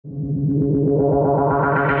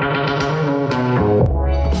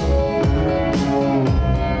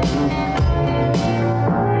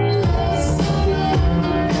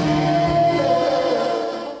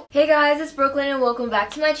Hey guys, it's Brooklyn and welcome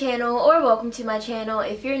back to my channel, or welcome to my channel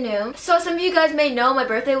if you're new. So some of you guys may know my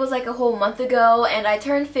birthday was like a whole month ago, and I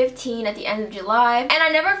turned 15 at the end of July. And I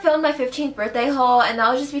never filmed my 15th birthday haul, and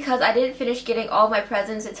that was just because I didn't finish getting all my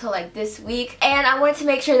presents until like this week. And I wanted to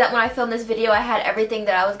make sure that when I filmed this video I had everything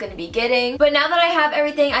that I was going to be getting. But now that I have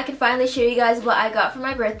everything, I can finally show you guys what I got for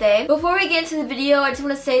my birthday. Before we get into the video, I just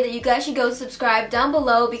want to say that you guys should go subscribe down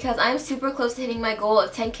below because I'm super close to hitting my goal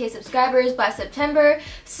of 10k subscribers by September.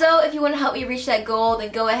 So if you want to help me reach that goal,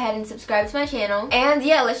 then go ahead and subscribe to my channel. And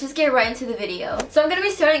yeah, let's just get right into the video. So I'm going to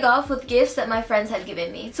be starting off with gifts that my friends have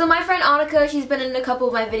given me. So my friend Annika, she's been in a couple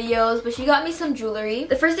of my videos, but she got me some jewelry.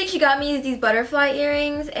 The first thing she got me is these butterfly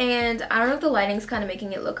earrings, and I don't know if the lighting's kind of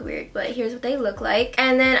making it look weird, but here's what they look like.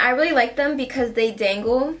 And then I really like them because they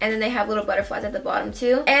dangle, and then they have little butterflies at the bottom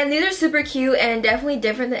too. And these are super cute and definitely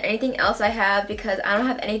different than anything else I have because I don't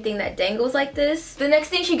have anything that dangles like this. The next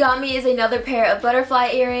thing she got me is another pair of butterfly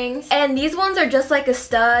earrings. And these ones are just like a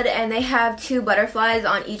stud, and they have 2 butterflies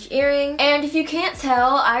on each earring. And if you can't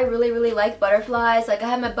tell, I really like butterflies. Like I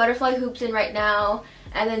have my butterfly hoops in right now.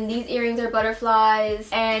 And then these earrings are butterflies,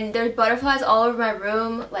 and there's butterflies all over my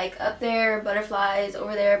room, like up there, butterflies,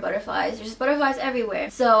 over there, butterflies. There's just butterflies everywhere.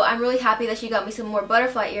 So I'm really happy that she got me some more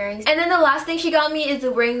butterfly earrings. And then the last thing she got me is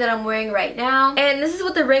the ring that I'm wearing right now. And this is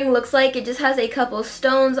what the ring looks like. It just has a couple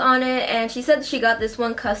stones on it, and she said she got this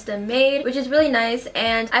one custom made, which is really nice.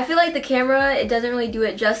 And I feel like the camera, it doesn't really do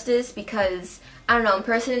it justice because I don't know, in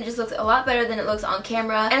person it just looks a lot better than it looks on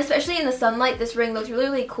camera. And especially in the sunlight, this ring looks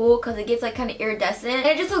really cool because it gets like kind of iridescent. And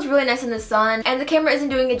it just looks really nice in the sun. And the camera isn't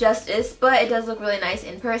doing it justice, but it does look really nice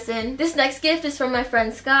in person. This next gift is from my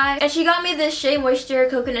friend Sky. And she got me this Shea Moisture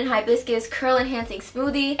Coconut Hibiscus Curl Enhancing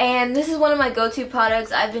Smoothie. And this is one of my go-to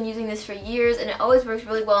products. I've been using this for years and it always works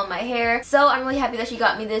really well in my hair. So I'm really happy that she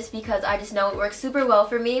got me this because I just know it works super well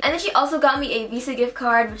for me. And then she also got me a Visa gift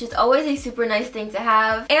card, which is always a super nice thing to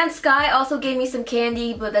have. And Sky also gave me some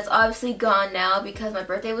candy, but that's obviously gone now because my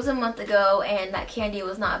birthday was a month ago and that candy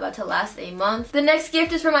was not about to last a month. The next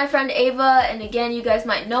gift is from my friend Ava, and again, you guys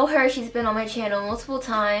might know her. She's been on my channel multiple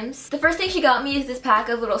times. The first thing she got me is this pack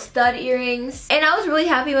of little stud earrings, and I was really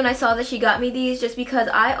happy when I saw that she got me these just because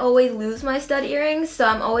I always lose my stud earrings, so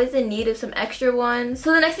I'm always in need of some extra ones.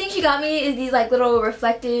 So the next thing she got me is these like little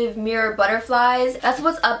reflective mirror butterflies. That's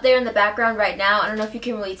what's up there in the background right now. I don't know if you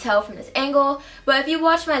can really tell from this angle, but if you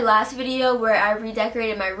watched my last video where I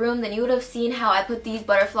redecorated my room, then you would have seen how I put these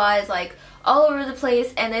butterflies like all over the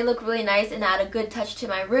place, and they look really nice and add a good touch to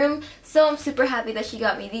my room. So I'm super happy that she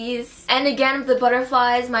got me these. And again, with the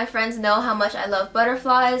butterflies, my friends know how much I love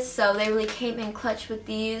butterflies, so they really came in clutch with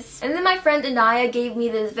these. And then my friend Anaya gave me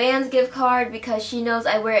this Vans gift card because she knows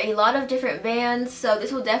I wear a lot of different Vans, so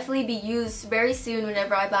this will definitely be used very soon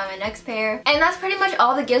whenever I buy my next pair. And that's pretty much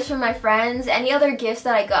all the gifts from my friends. Any other gifts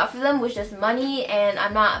that I got for them was just money, and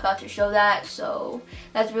I'm not about to show that, so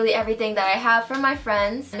that's really everything that I have from my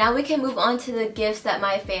friends. Now we can move on to the gifts that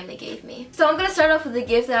my family gave me. So I'm going to start off with the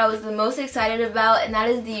gift that I was the most excited about, and that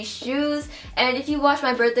is these shoes. And if you watch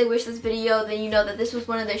my birthday wish list video, then you know that this was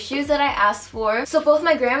one of the shoes that I asked for. So both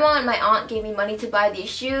my grandma and my aunt gave me money to buy these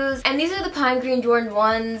shoes, and these are the Pine Green Jordan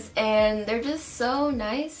 1s, and they're just so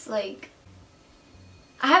nice. Like,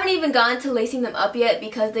 I haven't even gotten to lacing them up yet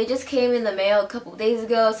because they just came in the mail a couple days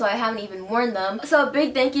ago, so I haven't even worn them. So a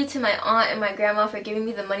big thank you to my aunt and my grandma for giving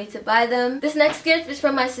me the money to buy them. This next gift is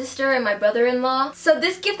from my sister and my brother-in-law. So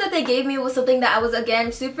this gift that they gave me was something that I was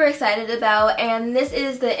again super excited about, and this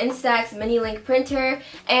is the Instax Mini Link printer.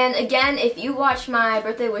 And again, if you watched my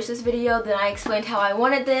birthday wishes video, then I explained how I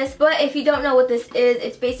wanted this. But if you don't know what this is,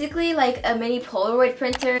 it's basically like a mini Polaroid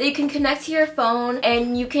printer that you can connect to your phone,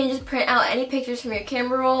 and you can just print out any pictures from your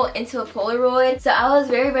camera roll into a Polaroid. So I was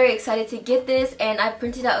very excited to get this, and I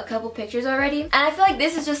printed out a couple pictures already. And I feel like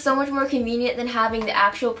this is just so much more convenient than having the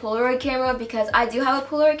actual Polaroid camera, because I do have a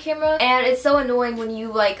Polaroid camera, and it's so annoying when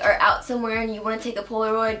you like are out somewhere and you want to take a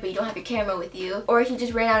Polaroid but you don't have your camera with you, or if you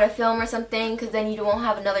just ran out of film or something, because then you won't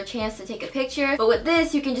have another chance to take a picture. But with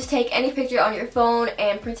this, you can just take any picture on your phone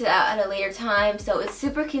and print it out at a later time, so it's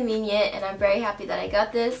super convenient, and I'm very happy that I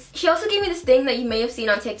got this. She also gave me this thing that you may have seen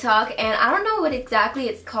on TikTok, and I don't know what exactly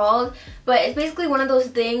it's called, but it's basically one of those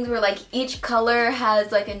things where like each color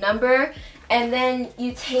has like a number, and then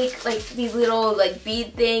you take like these little like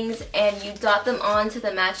bead things and you dot them on to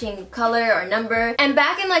the matching color or number. And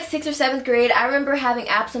back in like 6th or 7th grade, I remember having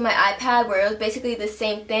apps on my iPad where it was basically the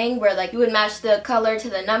same thing, where like you would match the color to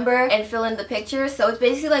the number and fill in the picture. So it's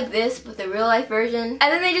basically like this but the real life version. And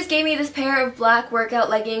then they just gave me this pair of black workout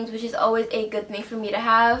leggings, which is always a good thing for me to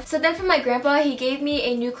have. So then from my grandpa, he gave me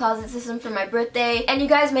a new closet system for my birthday, and you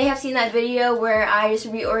guys may have seen that video where I just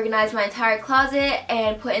reorganized my entire closet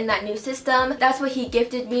and put in that new system. That's what he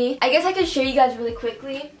gifted me. I guess I could show you guys really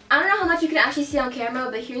quickly. I don't know how much you can actually see on camera,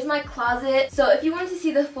 but here's my closet. So if you want to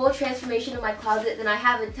see the full transformation of my closet, then I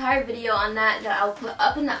have an entire video on that I'll put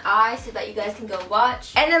up in the eye so that you guys can go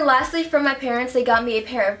watch. And then lastly, from my parents, they got me a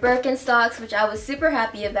pair of Birkenstocks, which I was super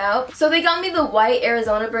happy about. So they got me the white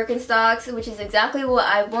Arizona Birkenstocks, which is exactly what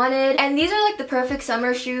I wanted. And these are like the perfect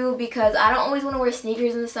summer shoe because I don't always want to wear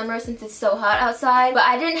sneakers in the summer since it's so hot outside. But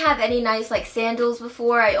I didn't have any nice like sandals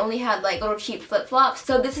before. I only had like little cheap flip-flops.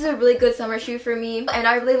 So this is a really good summer shoe for me. And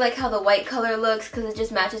I really like how the white color looks because it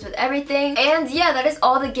just matches with everything. And yeah, that is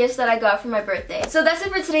all the gifts that I got for my birthday. So that's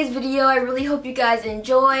it for today's video. I really hope you guys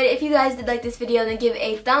enjoyed. If you guys did like this video, then give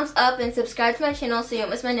a thumbs up and subscribe to my channel so you don't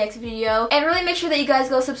miss my next video. And really make sure that you guys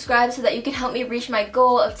go subscribe so that you can help me reach my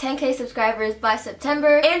goal of 10K subscribers by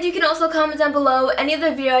September. And you can also comment down below any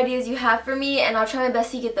other video ideas you have for me, and I'll try my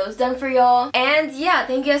best to get those done for y'all. And yeah,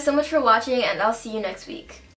 thank you guys so much for watching, and I'll see you next week.